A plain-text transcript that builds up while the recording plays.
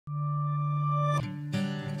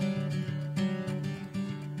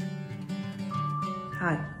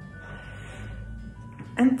Hi.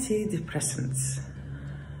 Antidepressants.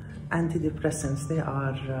 Antidepressants, they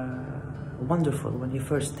are wonderful when you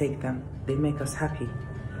first take them. They make us happy.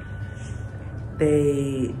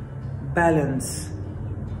 They balance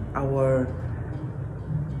our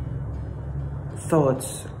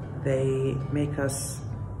thoughts. They make us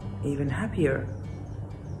even happier.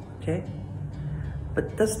 Okay?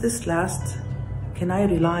 But does this last? Can I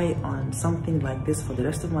rely on something like this for the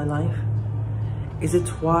rest of my life? Is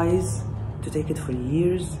it wise to take it for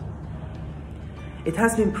years? It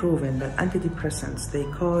has been proven that antidepressants, they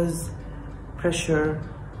cause pressure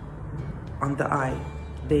on the eye.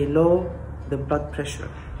 They lower the blood pressure.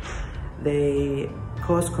 They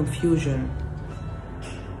cause confusion.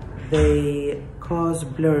 They cause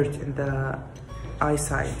blur in the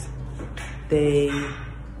eyesight. They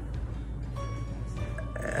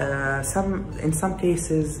in some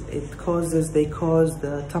cases they cause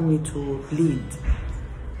the tummy to bleed,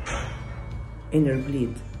 inner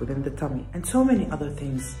bleed within the tummy, and so many other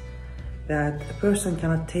things that a person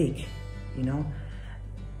cannot take, you know.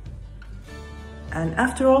 And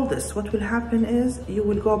after all this, what will happen is you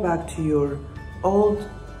will go back to your old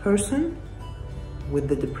person with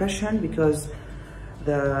the depression, because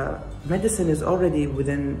the medicine is already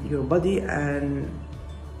within your body and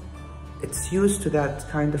it's used to that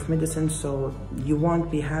kind of medicine, so you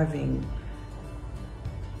won't be having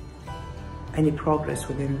any progress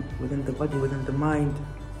within the body, within the mind.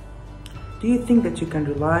 Do you think that you can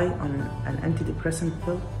rely on an antidepressant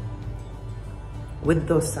pill with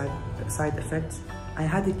those side effects? I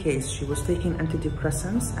had a case, she was taking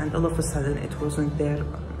antidepressants and all of a sudden it wasn't there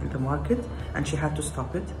in the market and she had to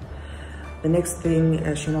stop it. The next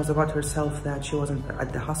thing she knows about herself, that she wasn't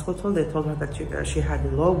at the hospital. They told her that she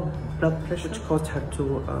had low blood pressure, which caused her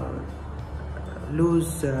to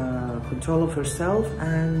lose control of herself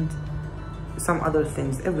and some other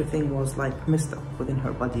things. Everything was like messed up within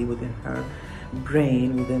her body, within her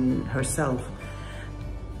brain, within herself.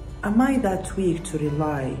 Am I that weak to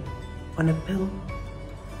rely on a pill?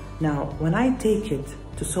 Now, when I take it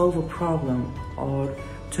to solve a problem, or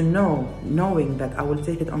to knowing that I will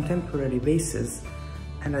take it on temporary basis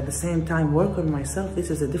and at the same time work on myself, this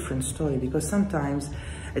is a different story. Because sometimes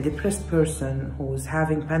a depressed person who's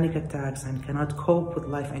having panic attacks and cannot cope with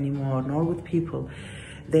life anymore, nor with people,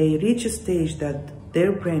 they reach a stage that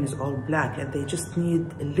their brain is all black and they just need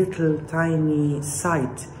a little tiny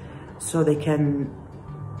sight so they can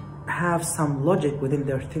have some logic within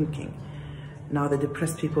their thinking. Now, the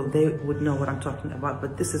depressed people, they would know what I'm talking about,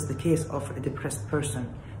 but this is the case of a depressed person,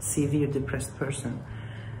 severe depressed person.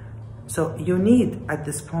 So you need, at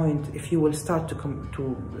this point, if you will start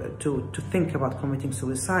to think about committing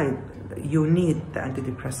suicide, you need the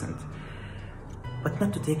antidepressant, but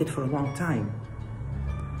not to take it for a long time.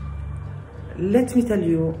 Let me tell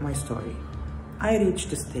you my story. I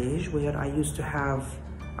reached a stage where I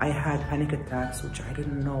had panic attacks, which I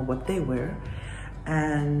didn't know what they were.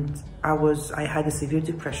 And I had a severe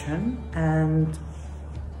depression, and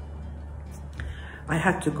I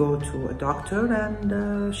had to go to a doctor, and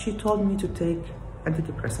she told me to take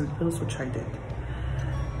antidepressant pills, which I did.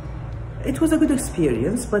 It was a good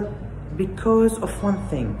experience, but because of one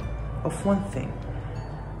thing.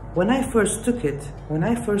 When I first took it,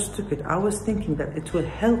 I was thinking that it will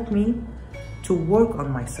help me to work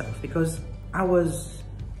on myself, because I was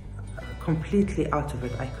completely out of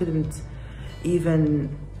it. I couldn't even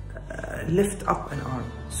lift up an arm.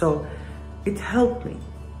 So it helped me,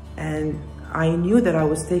 and I knew that I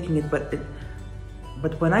was taking it, but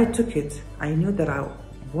when I took it, I knew that I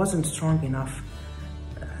wasn't strong enough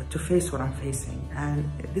to face what I'm facing. And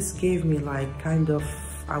this gave me like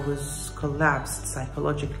I was collapsed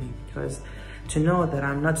psychologically, because to know that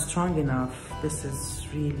I'm not strong enough, this is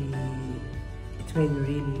really, it made me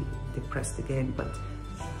really depressed again. But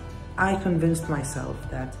I convinced myself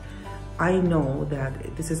that I know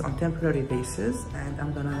that this is on temporary basis and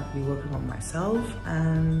I'm gonna be working on myself,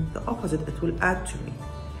 and the opposite, it will add to me.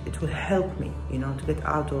 It will help me, you know, to get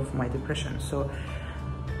out of my depression. So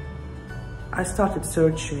I started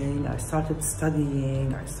searching, I started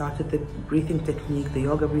studying, I started the breathing technique, the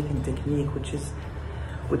yoga breathing technique,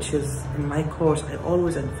 which is in my course. I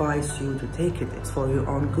always advise you to take it. It's for your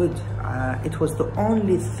own good. It was the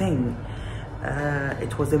only thing.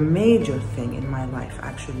 It was a major thing in my life,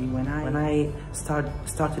 actually. When I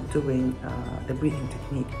started doing the breathing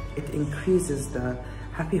technique, it increases the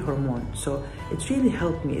happy hormone. So it really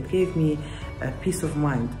helped me. It gave me a peace of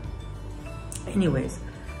mind. Anyways,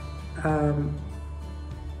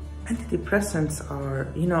 antidepressants are,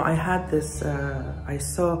 you know, I had this,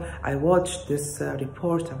 I watched this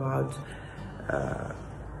report about,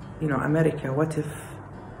 you know, America. What if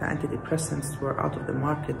the antidepressants were out of the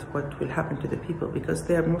market, what will happen to the people? Because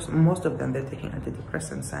they're most of them, they're taking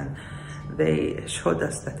antidepressants, and they showed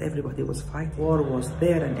us that everybody was fighting. War was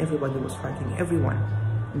there and everybody was fighting everyone.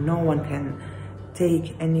 No one can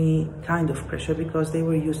take any kind of pressure because they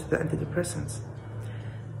were used to the antidepressants.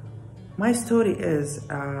 My story is,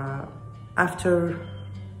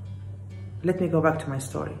 let me go back to my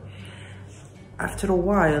story. After a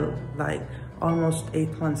while, like almost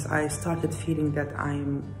 8 months, I started feeling that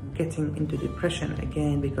I'm getting into depression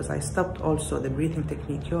again because I stopped also the breathing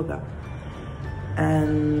technique yoga.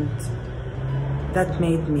 And that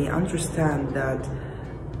made me understand that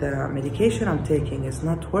the medication I'm taking is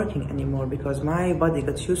not working anymore because my body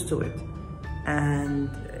got used to it, and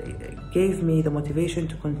it gave me the motivation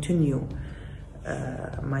to continue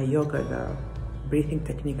my yoga, the breathing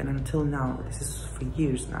technique, and until now, this is for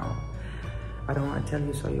years now. I don't want to tell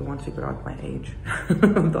you so you won't figure out my age.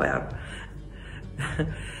 Though I am.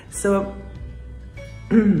 So,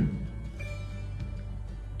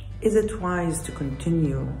 is it wise to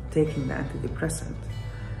continue taking the antidepressant?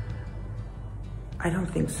 I don't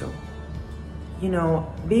think so. You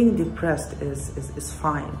know, being depressed is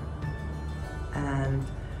fine, and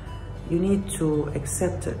you need to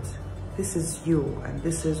accept it. This is you, and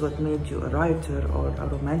this is what made you a writer or a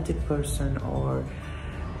romantic person or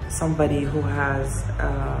somebody who has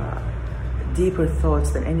deeper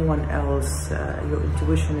thoughts than anyone else. Your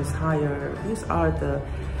intuition is higher. These are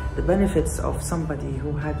the benefits of somebody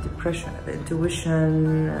who had depression. The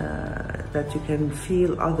intuition, that you can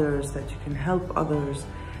feel others, that you can help others.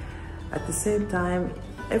 At the same time,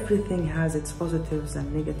 everything has its positives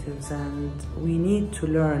and negatives, and we need to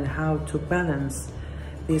learn how to balance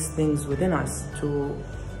these things within us to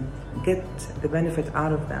get the benefit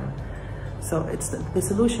out of them. So the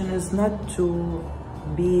solution is not to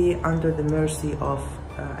be under the mercy of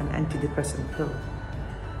an antidepressant pill.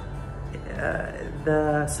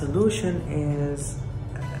 The solution is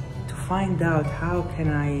to find out how can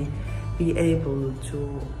I be able to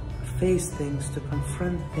face things, to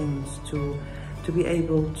confront things, to be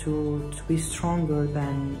able to be stronger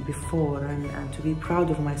than before, and to be proud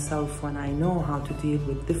of myself when I know how to deal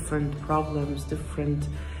with different problems, different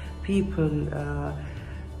people.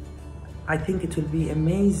 I think it will be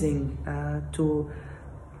amazing to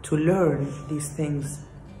learn these things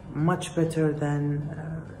much better than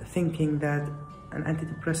thinking that an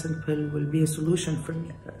antidepressant pill will be a solution for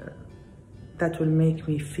me. That will make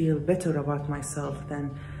me feel better about myself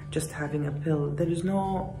than just having a pill. There is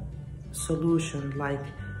no solution like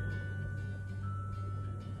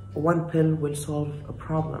one pill will solve a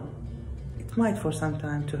problem. It might for some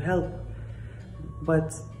time to help,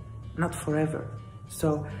 but not forever.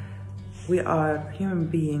 So we are human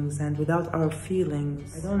beings, and without our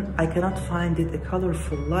feelings, I cannot find it a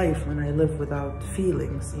colorful life when I live without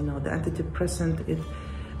feelings. You know, the antidepressant, it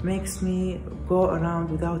makes me go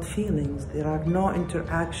around without feelings. There are no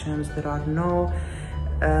interactions, there are no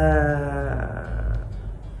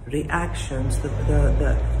reactions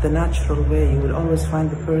the natural way. You will always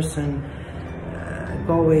find the person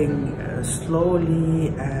going slowly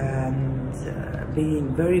and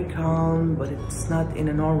being very calm, but it's not in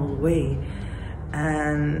a normal way,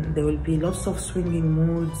 and there will be lots of swinging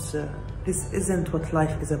moods. This isn't what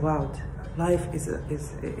life is about. Life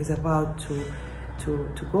is about to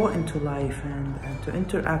go into life and to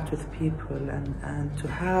interact with people and to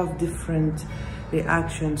have different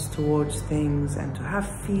reactions towards things and to have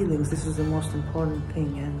feelings. This is the most important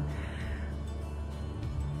thing, and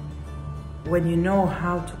when you know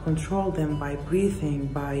how to control them by breathing,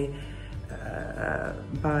 by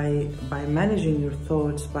managing your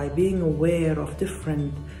thoughts, by being aware of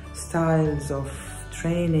different styles of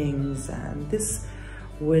trainings, and this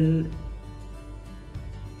will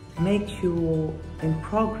make you in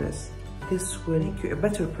progress. This will make you a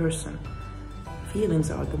better person.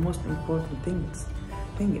 Feelings are the most important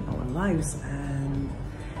thing in our lives, and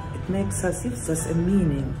gives us a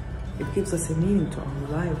meaning. It gives us a meaning to our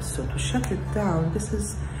lives. So to shut it down, this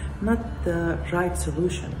is not the right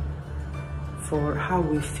solution for how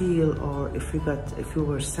we feel, or if we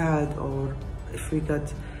were sad, or if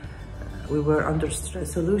we were under stress.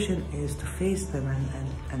 The solution is to face them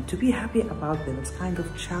and to be happy about them. It's kind of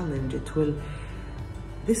challenge.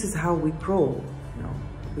 This is how we grow, you know.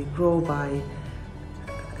 We grow by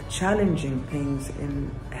challenging things in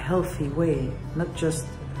a healthy way, not just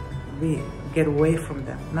we get away from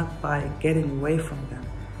them, not by getting away from them.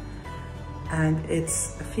 And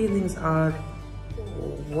feelings are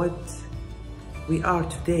what we are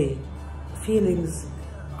today. Feelings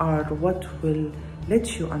are what will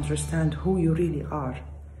let you understand who you really are.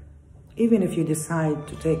 Even if you decide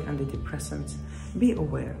to take antidepressants, be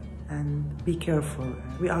aware and be careful.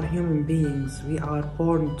 We are human beings. We are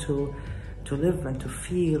born to live and to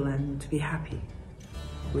feel and to be happy.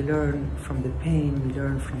 We learn from the pain, we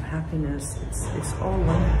learn from happiness. It's all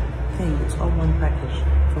one thing, it's all one package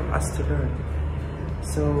for us to learn.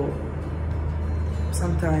 So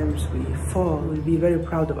sometimes we fall. We'll be very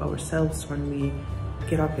proud of ourselves when we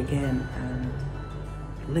get up again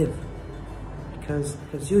and live. Because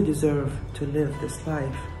you deserve to live this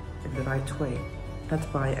life in the right way,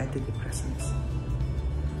 not by antidepressants.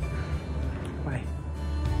 Bye.